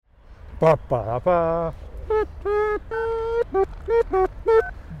Ba-ba-ba.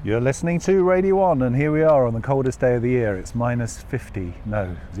 You're listening to Radio 1, and here we are on the coldest day of the year. It's minus 50,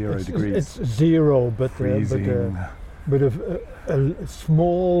 no, 0 degrees. It's zero, but Freezing. but a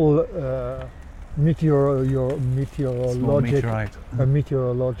small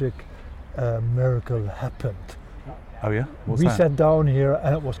meteorologic miracle happened. Oh yeah? What's we that? sat down here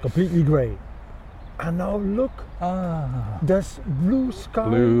and it was completely grey. And now look, there's blue sky.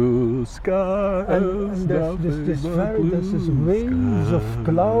 Blue sky. And there's this waves of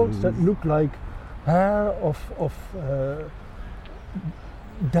clouds that look like hair of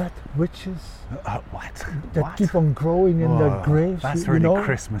dead witches. What? That What? keep on growing in their graves. That's you really know?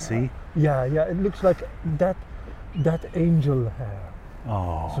 Christmassy. Yeah, it looks like that angel hair.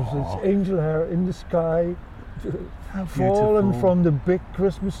 Oh. So it's angel hair in the sky, How fallen beautiful. from the big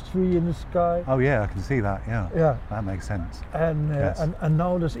Christmas tree in the sky. Oh yeah, I can see that, yeah. Yeah. That makes sense. And, Yes. and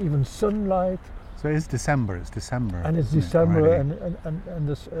now there's even sunlight. So it's December, And it's isn't it, December already? and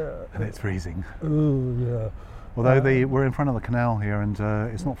this. And it's freezing. Oh yeah. Although we're in front of the canal here and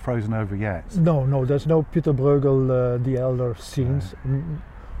it's not frozen over yet. No, there's no Peter Bruegel the elder scenes.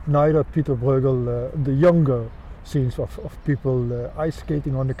 Neither Peter Bruegel the younger scenes of people ice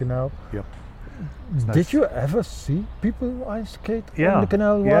skating on the canal. Yep. Did you ever see people ice skate Yeah. on the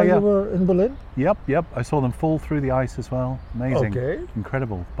canal Yeah, while yeah. you were in Berlin? Yep. I saw them fall through the ice as well. Amazing. Okay.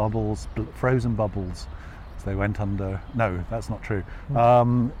 Incredible. Bubbles, frozen bubbles. So they went under. No, that's not true.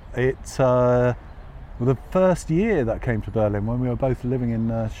 It's the first year that I came to Berlin when we were both living in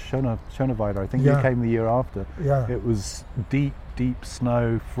Schöneweide. I think you Yeah. came the year after. Yeah. It was deep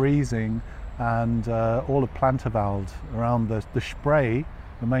snow, freezing, and all of Planterwald around the Spree,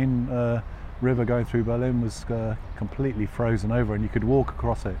 the main river going through Berlin, was completely frozen over, and you could walk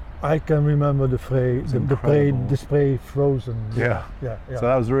across it. I can remember the incredible. spray frozen. Yeah. So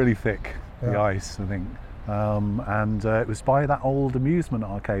that was really thick, the Yeah. ice, I think. And it was by that old amusement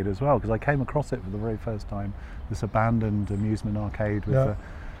arcade as well, because I came across it for the very first time. This abandoned amusement arcade with a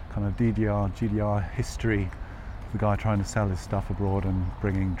kind of GDR history. The guy trying to sell his stuff abroad and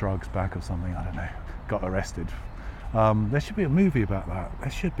bringing drugs back or something, I don't know, got arrested. There should be a movie about that. There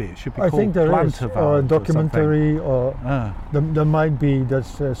should be. It should be I called think there is, Planterwald or a documentary, or there might be.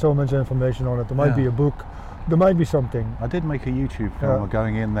 There's so much information on it. There might be a book. There might be something. I did make a YouTube film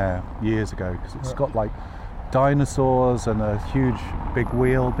going in there years ago, because it's got like dinosaurs and a huge big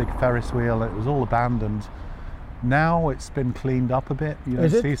Ferris wheel. It was all abandoned. Now it's been cleaned up a bit. You don't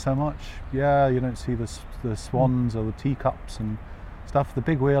see so much. Yeah, you don't see the swans or the teacups and stuff. The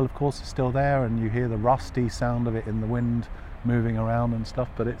big wheel, of course, is still there, and you hear the rusty sound of it in the wind moving around and stuff.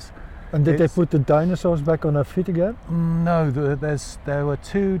 But it's. And did they put the dinosaurs back on their feet again? No, there were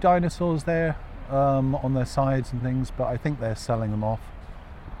 2 dinosaurs there on their sides and things, but I think they're selling them off.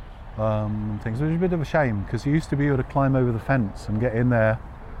 Things, which is a bit of a shame, because you used to be able to climb over the fence and get in there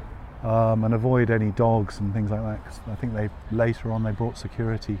and avoid any dogs and things like that. 'Cause I think later on they brought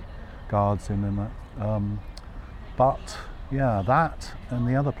security guards in and that. But yeah, that and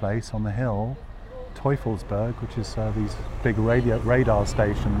the other place on the hill, Teufelsberg, which is these big radar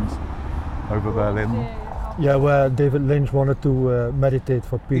stations over Berlin. Yeah, where David Lynch wanted to meditate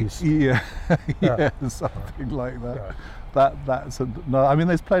for peace. Yeah, something like that. Yeah. No, I mean,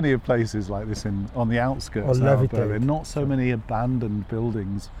 there's plenty of places like this on the outskirts now of Berlin. Not so many abandoned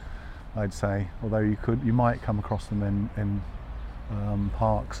buildings, I'd say. Although you might come across them in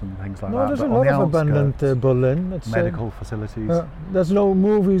parks and things like that. No, there's a But on lot the of abandoned Berlin. It's, medical facilities. there's no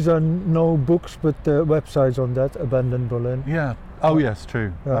movies and no books, but websites on that, abandoned Berlin. Yeah. Oh yes,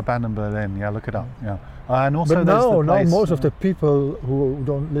 true. Yeah. Abandoned Berlin. Yeah, look it up. Yeah. And also But there's now the place, most of the people who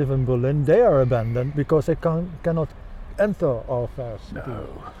don't live in Berlin, they are abandoned because they cannot enter our fair city.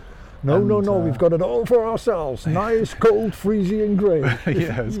 No, we've got it all for ourselves. Nice, cold, freezing and grey.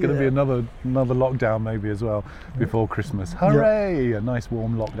 Yeah, it's going to be another lockdown maybe as well before Christmas. Hooray! A nice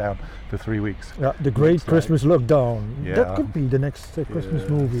warm lockdown for 3 weeks. Yeah, the Great Christmas Lockdown. Yeah. That could be the next Christmas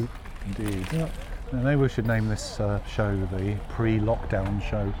movie. Indeed. Yeah. Now, maybe we should name this show the pre-lockdown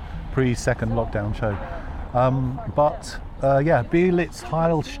show, pre-second lockdown show. Belitz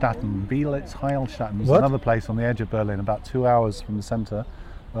Heilstatten is What? another place on the edge of Berlin, about 2 hours from the centre.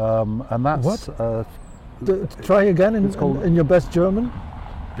 And that's Try again It's called- in your best German.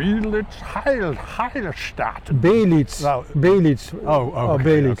 Belitz Heilstatten. Belitz. No. Belitz. Oh, okay,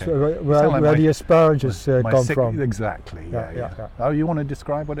 Belitz, okay. where Sound like the asparagus come from. Exactly. Yeah. Oh, you want to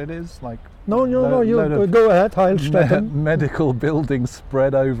describe what it is? Like No, you load of go ahead, Heilstatten. medical buildings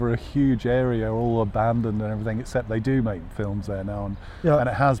spread over a huge area, all abandoned and everything, except they do make films there now, and Yeah. it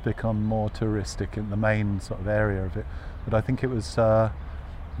has become more touristic in the main sort of area of it. But I think it was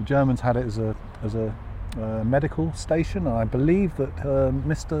The Germans had it as a medical station, and I believe that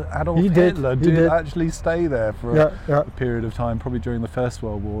Mr. Adolf Hitler did actually stay there for a period of time, probably during the First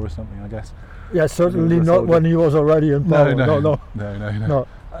World War or something, I guess. Yeah, certainly not when he was already in power. No.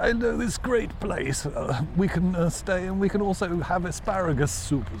 I know this great place. We can stay, and we can also have asparagus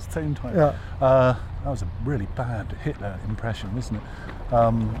soup at the same time. Yeah. That was a really bad Hitler impression, wasn't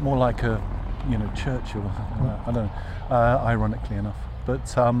it? More like a, Churchill. I don't know. Ironically enough, but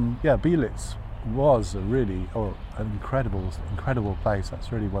Belitz was an incredible place.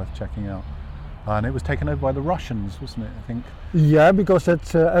 That's really worth checking out. And it was taken over by the Russians, wasn't it? I think. Yeah, because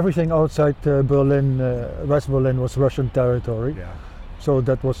that's everything outside Berlin, West Berlin was Russian territory. Yeah. So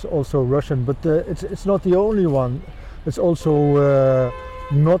that was also Russian, but it's not the only one. It's also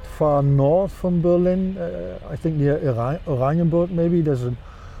not far north from Berlin. I think near Oranienburg maybe. There's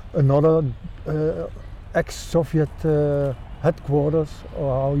another ex-Soviet headquarters,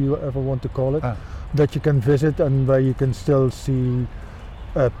 or how you ever want to call it, that you can visit, and where you can still see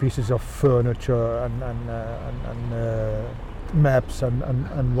pieces of furniture and maps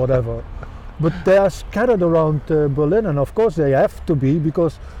and whatever. But they are scattered around Berlin, and of course they have to be,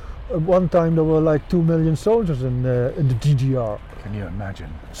 because at one time there were like 2 million soldiers in the DDR. Can you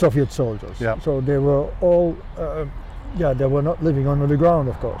imagine? Soviet soldiers. Yeah. So they were all, they were not living under the ground,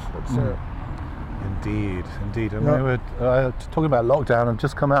 of course. Indeed. And we were talking about lockdown. I've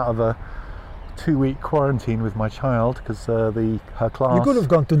just come out of a 2-week quarantine with my child, because her class. You could have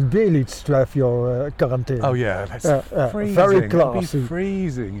gone to Belitz to have your quarantine. Oh yeah, that's freezing. Very classy. It'd be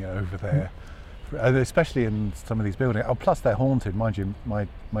freezing over there, especially in some of these buildings. Oh, plus they're haunted, mind you. My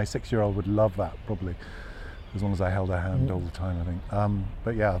 6-year-old would love that probably, as long as I held her hand all the time, I think.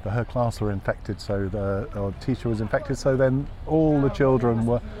 But yeah, her class were infected, so our teacher was infected. So then all the children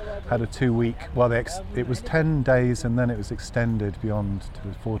had a 2-week. Well, it was 10 days, and then it was extended beyond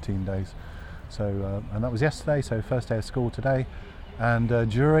to 14 days. So and that was yesterday. So first day of school today, and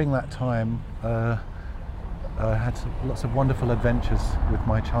during that time, I had lots of wonderful adventures with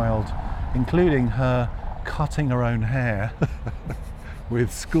my child, including her cutting her own hair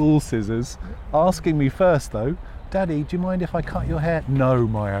with school scissors, asking me first though, "Daddy, do you mind if I cut your hair?" "No,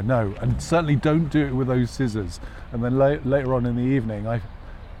 Maya, no, and certainly don't do it with those scissors." And then later on in the evening, I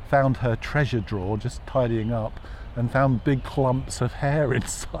found her treasure drawer just tidying up, and found big clumps of hair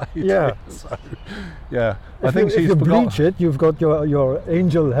inside. Yeah. So, yeah. If you bleach it, you've got your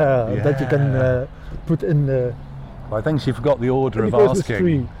angel hair that you can put in the. Well, I think she forgot the order of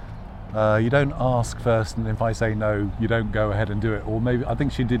asking. You don't ask first, and if I say no, you don't go ahead and do it. Or maybe I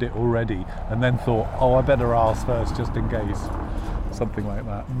think she did it already, and then thought, "Oh, I better ask first, just in case." Something like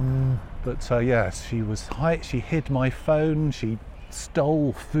that. But yes, she hid my phone. She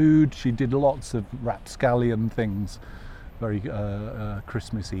stole food. She did lots of rapscallion things, very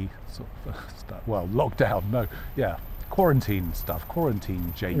Christmassy sort of stuff. Well, lockdown, quarantine stuff,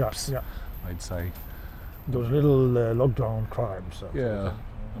 quarantine japes, I'd say. Those little lockdown crimes. Yeah.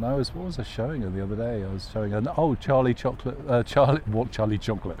 And what was I showing her the other day? I was showing her, Charlie Chocolate, Willy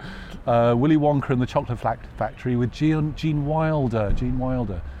Wonka and the Chocolate Factory with Gene Wilder.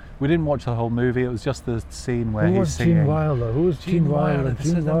 We didn't watch the whole movie. It was just the scene where he's singing. Who was Gene Wilder? This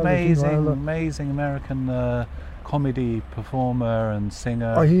is an amazing American comedy performer and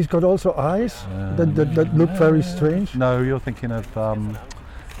singer. Oh, he's got also eyes that look very strange. No, you're thinking of.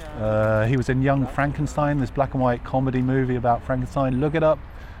 He was in Young Frankenstein, this black and white comedy movie about Frankenstein. Look it up.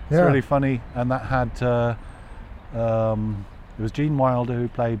 It's really funny, and that had. It was Gene Wilder who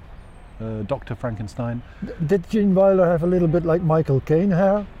played Dr. Frankenstein. Did Gene Wilder have a little bit like Michael Caine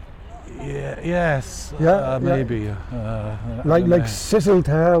hair? Yes. Maybe. Like sizzled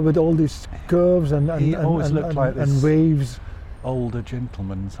hair with all these curves and always looked like this and waves. Older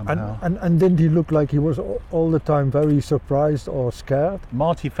gentleman somehow. And didn't he look like he was all the time very surprised or scared?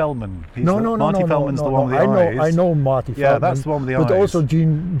 Marty Feldman. Marty Feldman's the one with the eyes. I know Marty Feldman. Yeah, that's the one with the eyes. But also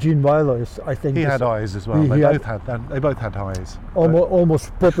Gene Wilder is, I think. He had eyes as well. They both had eyes.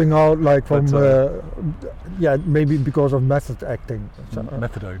 Almost popping out like from, maybe because of method acting.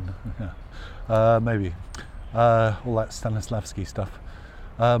 Methadone, yeah. Maybe. All that Stanislavski stuff.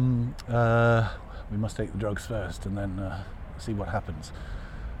 We must take the drugs first and then see what happens,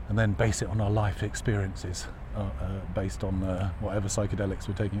 and then base it on our life experiences, based on whatever psychedelics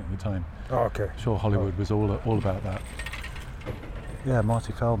we're taking at the time. Okay. Sure, Hollywood was all about that. Yeah,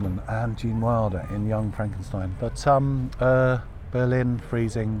 Marty Feldman and Gene Wilder in Young Frankenstein. But Berlin,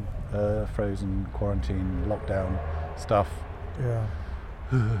 freezing, frozen, quarantine, lockdown stuff. Yeah.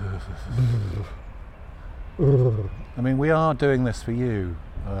 I mean, we are doing this for you.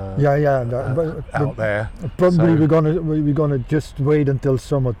 Out there. Probably we're gonna just wait until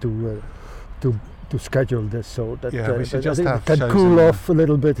summer to schedule this, so that we should just it have can shows cool off a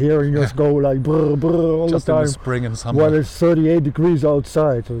little bit here and just go like brr, brr, all just the time. In the spring and summer. Well, it's 38 degrees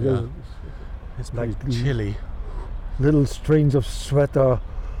outside, so it's pretty like chilly. Little strings of sweat are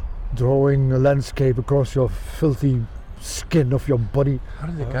drawing a landscape across your filthy skin of your body. How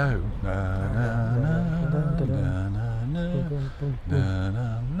did it go?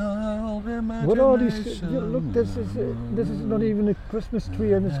 What are these? Look, this is not even a Christmas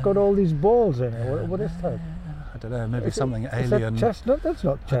tree, and it's got all these balls in it. What is that? I don't know. Maybe something alien. Is that chestnut? That's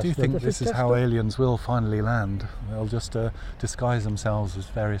not chestnut. I do think this is how aliens will finally land. They'll just disguise themselves as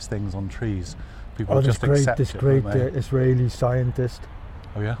various things on trees. People just accept this it. Great Israeli scientist.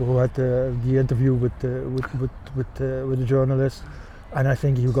 Oh yeah. Who had the interview with the journalist, and I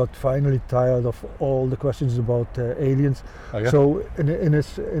think he got finally tired of all the questions about aliens. Oh yeah. So in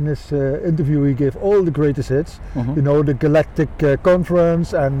his interview, he gave all the greatest hits. Mm-hmm. You know, the Galactic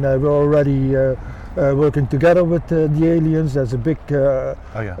Conference, and we're already working together with the aliens. There's a big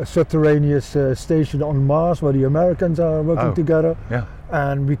subterraneous station on Mars where the Americans are working together. Yeah.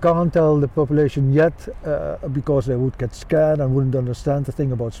 And we can't tell the population yet because they would get scared and wouldn't understand the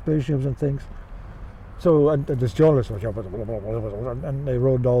thing about spaceships and things. So, and this journalist was, and they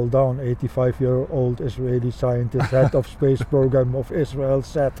wrote it all down. 85-year-old Israeli scientist, head of space program of Israel,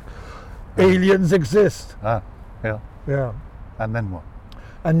 said, aliens exist. Yeah. And then what?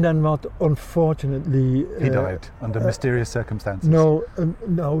 And then what? Unfortunately, he died under mysterious circumstances. No,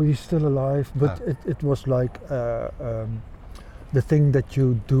 he's still alive. But it was like the thing that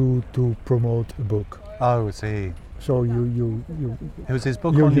you do to promote a book. Oh, I see. So you it was his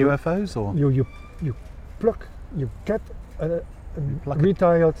book on UFOs, or you get a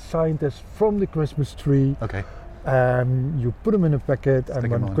retired scientist from the Christmas tree. Okay. And you put him in a packet, and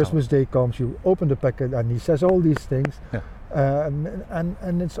when Christmas Day comes, you open the packet, and he says all these things. Yeah.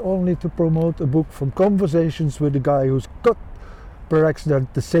 And it's only to promote a book from conversations with a guy who's got, per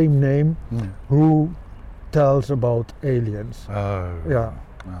accident, the same name, who tells about aliens. Oh. Yeah.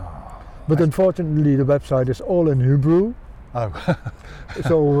 But unfortunately, the website is all in Hebrew. Oh.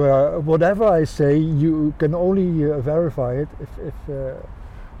 So whatever I say, you can only verify it if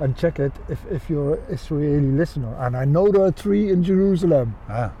and check it if you're an Israeli listener. And I know there are 3 in Jerusalem.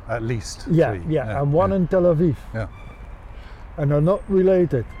 At least. Yeah, 3. And 1 in Tel Aviv. Yeah. And they're not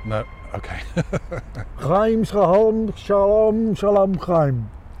related. No. Okay. Chaim, Shalom, Shalom, Chaim.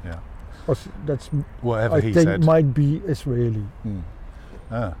 Yeah. That's whatever I he think said. might be Israeli.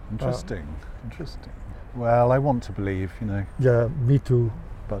 Interesting. Interesting. Well, I want to believe, you know. Yeah, me too.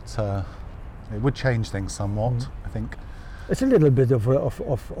 But it would change things somewhat, I think. It's a little bit of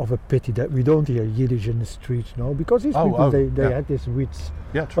a pity that we don't hear Yiddish in the streets, no? Because these people they had these wits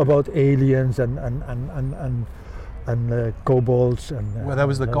about aliens and kobolds and. Well, there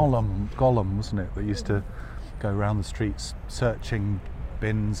was the Golem, wasn't it? That used to go around the streets searching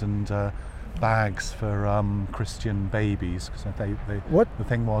bins and bags for Christian babies, because what the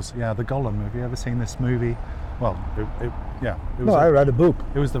thing was, the Golem. Have you ever seen this movie? Well, it was I read a book.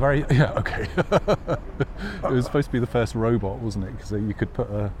 It was the very okay. It was supposed to be the first robot, wasn't it? Because you could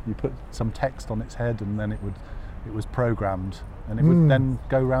put some text on its head, and then it was programmed, and it would then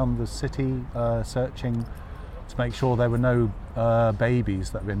go around the city searching to make sure there were no babies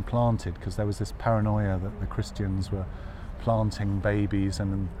that had been planted, because there was this paranoia that the Christians were planting babies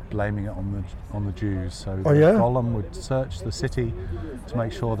and then blaming it on the Jews. So the Golem would search the city to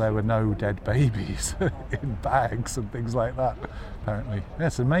make sure there were no dead babies in bags and things like that. Apparently,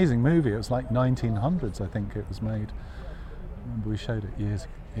 it's an amazing movie. It was like 1900s, I think it was made. I remember we showed it years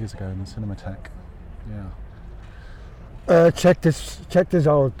ago in the Cinematheque. Yeah. Check this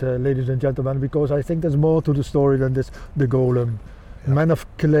out, ladies and gentlemen, because I think there's more to the story than this. The Golem, man of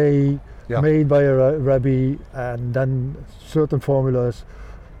clay. Made by a rabbi, and then certain formulas,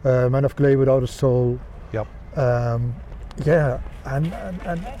 man of clay without a soul. Yep. And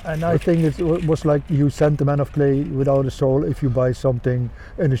I think it was like you send the man of clay without a soul if you buy something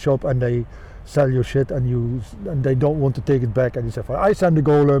in a shop and they sell your shit and they don't want to take it back, and you say, I send the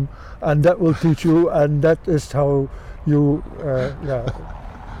Golem, and that will teach you, and that is how you.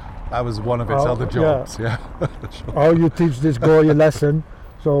 That was one of its other jobs. Yeah. Sure. How you teach this guy a lesson.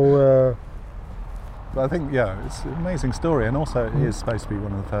 So, but I think it's an amazing story, and also it is supposed to be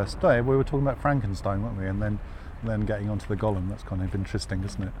one of the first. We were talking about Frankenstein, weren't we? And then getting onto the Golem. That's kind of interesting,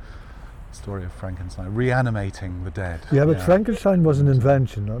 isn't it? The story of Frankenstein reanimating the dead. Yeah, but Frankenstein was an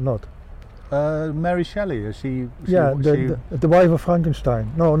invention, or not? Mary Shelley, the wife of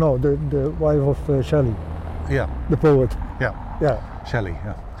Frankenstein. No, the wife of Shelley. Yeah. The poet. Yeah. Yeah. Shelley.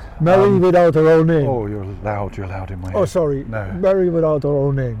 Yeah. Mary without her own name. Oh, you're loud in my head. Oh, sorry. No. Mary without her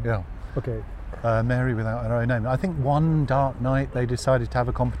own name. Yeah. Okay. Mary without her own name. I think one dark night they decided to have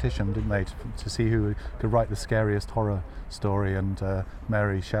a competition, didn't they, to see who could write the scariest horror story, and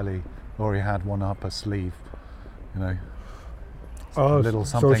Mary Shelley already had one up her sleeve, you know. Oh, a little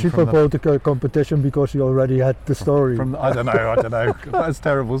something so she from proposed the competition because she already had the story. I don't know. That's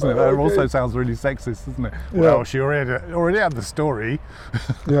terrible, isn't it? That also sounds really sexist, doesn't it? Yeah. Well, she already had the story.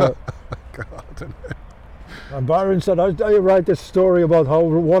 Yeah. God, I don't know. And Byron said, I write this story about how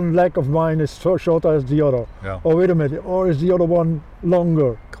one leg of mine is so shorter as the other. Yeah. Oh, wait a minute. Or is the other one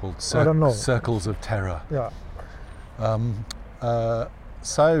longer? Called I don't know. Circles of Terror. Yeah.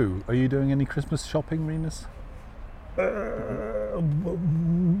 So, are you doing any Christmas shopping, Renus?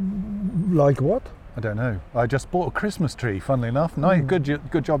 Like what? I don't know. I just bought a Christmas tree, funnily enough. No,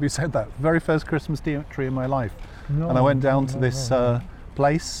 good job you said that. Very first Christmas tree in my life. No, and I went down to this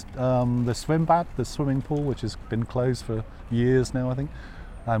place, the swimming pool, which has been closed for years now, I think,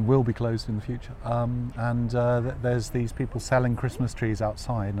 and will be closed in the future. There's these people selling Christmas trees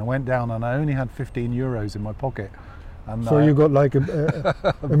outside, and I went down and I only had 15 euros in my pocket. And so you got like a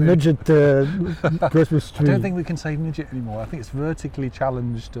midget Christmas tree. I don't think we can say midget anymore. I think it's vertically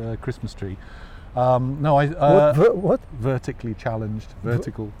challenged Christmas tree. What? Vertically challenged,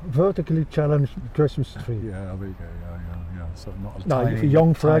 vertical. Vertically challenged Christmas tree. Yeah, there you go. Yeah. So not a No, tiny,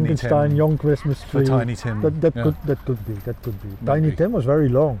 young Frankenstein, young Christmas tree. For Tiny Tim. That could be. Tiny Tim was very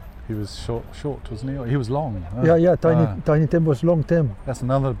long. He was short, wasn't he? Or he was long. Yeah. Tiny Tim was long Tim. That's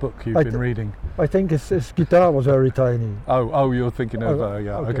another book you've been reading. I think his guitar was very tiny. Oh, you're thinking of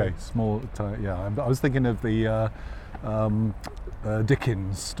okay. Small. Yeah, I was thinking of the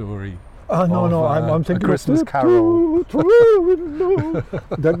Dickens story. No, I'm thinking A Christmas Carol.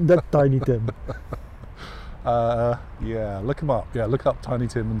 that Tiny Tim. Look him up. Yeah, look up Tiny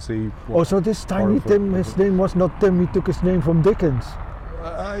Tim and see. What so this Tiny Tim, his name was not Tim. He took his name from Dickens.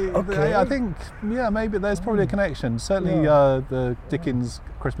 I think, maybe there's probably a connection. Certainly, the Dickens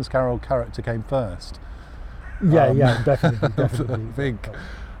Christmas Carol character came first. Definitely. I think,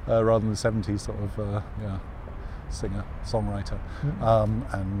 rather than the 70s sort of, singer, songwriter,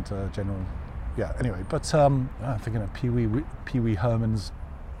 and general. Yeah. Anyway, but I'm thinking of Pee Wee Herman's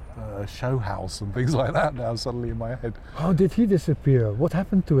show house and things like that now suddenly in my head. How did he disappear? What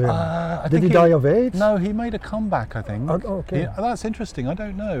happened to him? Did he die of AIDS? No, he made a comeback, I think. Okay. That's interesting. I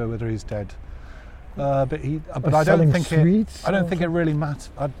don't know whether he's dead. But I don't think it really matters.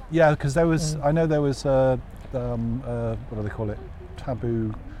 Because there was I know there was what do they call it?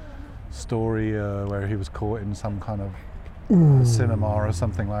 Taboo story where he was caught in some kind of cinema or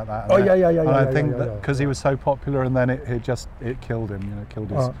something like that. And I think that because he was so popular, and then it killed him.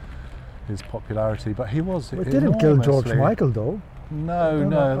 Killed his popularity. But he was. It didn't kill George Michael though. No,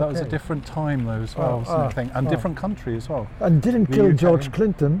 that was a different time though as well, I think, and different country as well. And didn't kill UK. George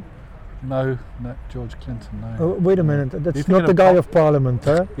Clinton. No, not George Clinton. No. Wait a minute, that's not the guy of Parliament,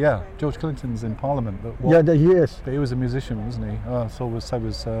 huh? Yeah, George Clinton's in Parliament. But he is. But he was a musician, wasn't he? So was.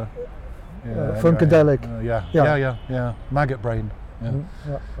 Funkadelic. Yeah. Maggot brain. Yeah.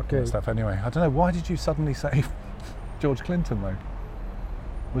 Okay. Stuff. Anyway, I don't know. Why did you suddenly say George Clinton though?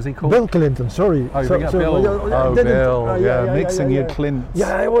 Was he called Bill Clinton? Sorry. Oh, Bill. Bill. Mixing your Clint.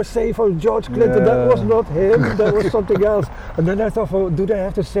 Yeah, I was saying for George Clinton. That was not him. That was something else. And then I thought, do they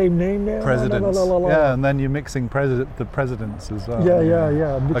have the same name there? Presidents. Yeah, and then you're mixing the presidents as well.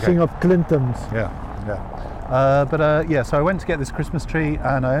 Yeah. Mixing up Clintons. Yeah. So I went to get this Christmas tree,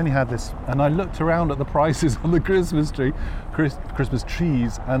 and I only had this, and I looked around at the prices on the Christmas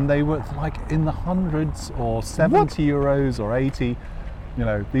trees, and they were like in the hundreds, or 70 euros or 80.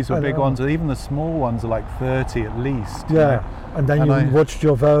 These were big ones, and even the small ones are like 30 at least. Yeah, and then you watched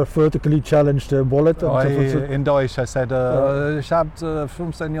your vertically challenged wallet. In Deutsch I said, ich habe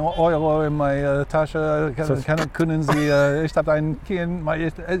 15 Euro in meine Tasche, können Sie, ich habe ein Kind,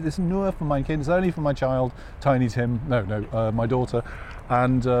 it's nur für mein Kind, it's only for my child, Tiny Tim, my daughter,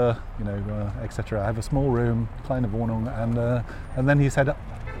 and etc. I have a small room, kleine Wohnung, and then he said,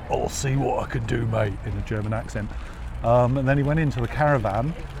 I'll see what I can do, mate, in a German accent. And then he went into the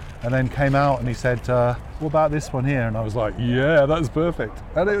caravan and then came out and he said, what about this one here? And I was like, yeah, that's perfect.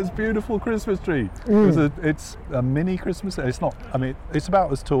 And it was a beautiful Christmas tree. It's a mini Christmas tree. It's not, it's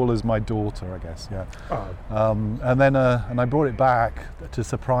about as tall as my daughter, I guess, yeah. And then I brought it back to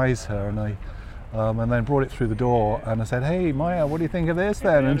surprise her, and then brought it through the door, and I said, hey Maya, what do you think of this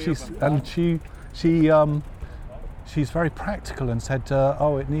then? And she's very practical and said,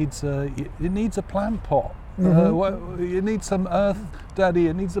 it needs a plant pot. You need some earth, Daddy.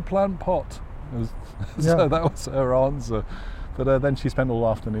 It needs a plant pot. So that was her answer. But then she spent all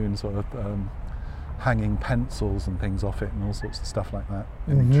afternoon sort of hanging pencils and things off it and all sorts of stuff like that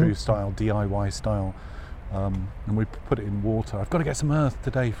in true style, DIY style. And we put it in water. I've got to get some earth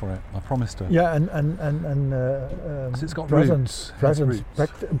today for it. I promised her. Yeah, and it's got presents, roots.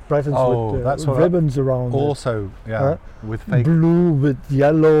 presents Oh, with that's what ribbons around. Also, with fake blue with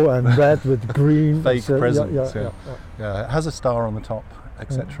yellow and red with green. fake presents. Yeah. It has a star on the top,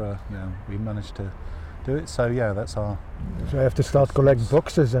 etc. Yeah, we managed to do it. So yeah, that's our. So I have to start collecting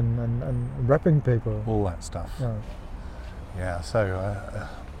boxes and wrapping paper. All that stuff. Yeah. Yeah. So.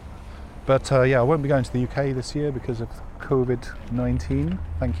 But I won't be going to the UK this year because of COVID-19.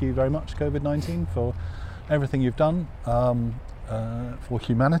 Thank you very much, COVID-19, for everything you've done for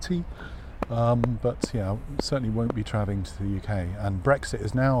humanity. But certainly won't be travelling to the UK. And Brexit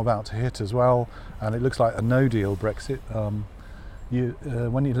is now about to hit as well, and it looks like a no-deal Brexit. When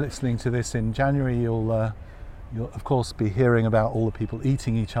you're listening to this in January, you'll of course be hearing about all the people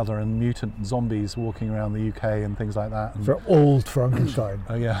eating each other and mutant zombies walking around the UK and things like that. And for old Frankenstein.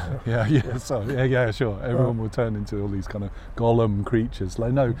 Oh sure. Everyone will turn into all these kind of golem creatures.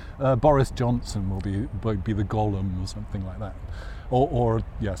 Like Boris Johnson will be the golem or something like that, or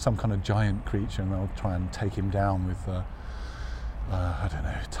some kind of giant creature, and they'll try and take him down with. I don't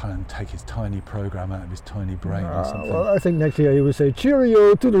know, try and take his tiny program out of his tiny brain or something. Well, I think next year he will say,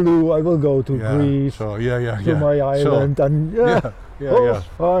 cheerio, toodaloo, I will go to Greece, sure. to my island, sure. and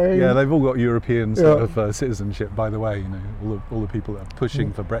fine. Yeah, they've all got European sort of citizenship, by the way, all the people that are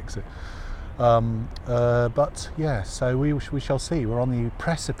pushing for Brexit. So we shall see. We're on the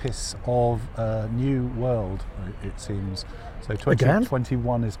precipice of a new world, it seems. So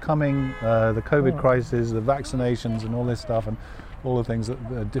 2021 is coming, the COVID crisis, the vaccinations and all this stuff, and all the things,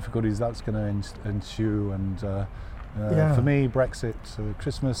 the difficulties that's going to ensue. And for me, Brexit,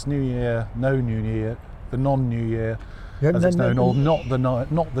 Christmas, New Year, no New Year, the non-New Year, as it's known, or not the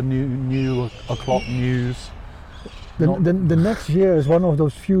new o'clock news. The next year is one of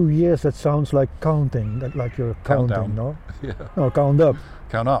those few years that sounds like counting, like you're counting, no? Yeah. No, count up.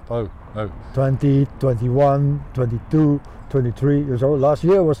 Count up, oh. 20, 21, 22, 23 years old. Last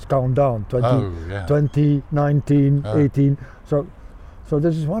year was countdown, 20, 19, 18. So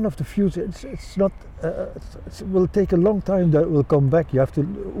this is one of the few, it's not, it will take a long time that it will come back. You have to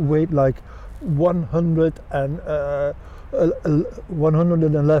wait like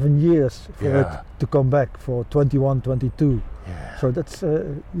 111 years for it to come back, for 21, 22. Yeah. So that's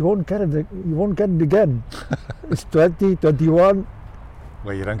you won't get it again. It's 20, 21.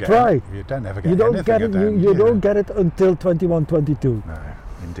 Well, you don't get Try. it. You don't ever get you don't anything get it. You don't get it until 21, 22. No,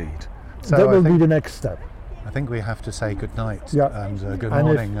 indeed. So that will be the next step. I think we have to say good night and good and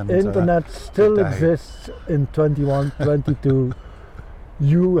morning. If internet still exists in 21, 22,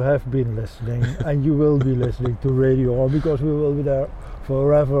 you have been listening, and you will be listening to Radio On, because we will be there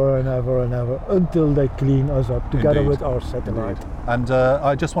forever and ever and ever until they clean us up together with our satellite. Indeed. And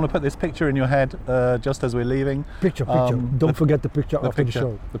I just want to put this picture in your head just as we're leaving. Picture. Don't forget the picture after the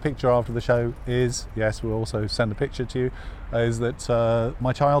show. The picture after the show is, yes, we'll also send a picture to you, is that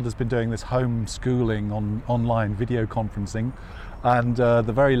my child has been doing this homeschooling online video conferencing, and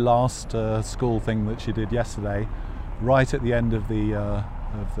the very last school thing that she did yesterday, right at the end of the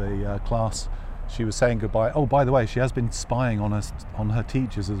class, she was saying goodbye. Oh, by the way, she has been spying on her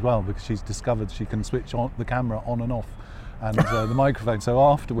teachers as well, because she's discovered she can switch on the camera on and off, and the microphone. So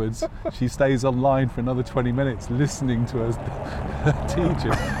afterwards, she stays online for another 20 minutes listening to her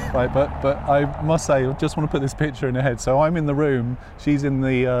teachers. Right, but I must say, I just want to put this picture in her head. So I'm in the room, she's in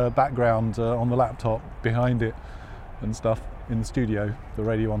the background on the laptop behind it and stuff in the studio, the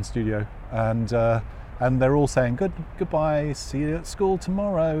Radio On studio, and they're all saying goodbye, see you at school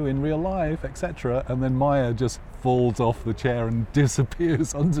tomorrow in real life, etc. And then Maya just falls off the chair and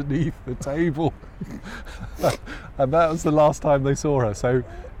disappears underneath the table. And that was the last time they saw her. So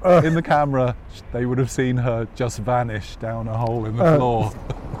in the camera, they would have seen her just vanish down a hole in the floor.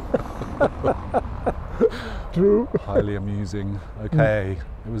 True. Highly amusing. Okay,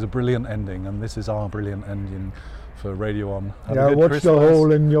 it was a brilliant ending, and this is our brilliant ending for Radio On. Have a good watch Christmas. the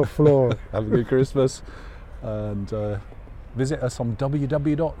hole in your floor. Have a good Christmas, and visit us on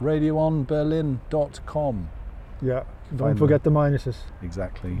www.radioonberlin.com. Yeah, don't forget the minuses.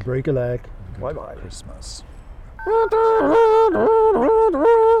 Exactly. Break a leg. Bye bye. Christmas.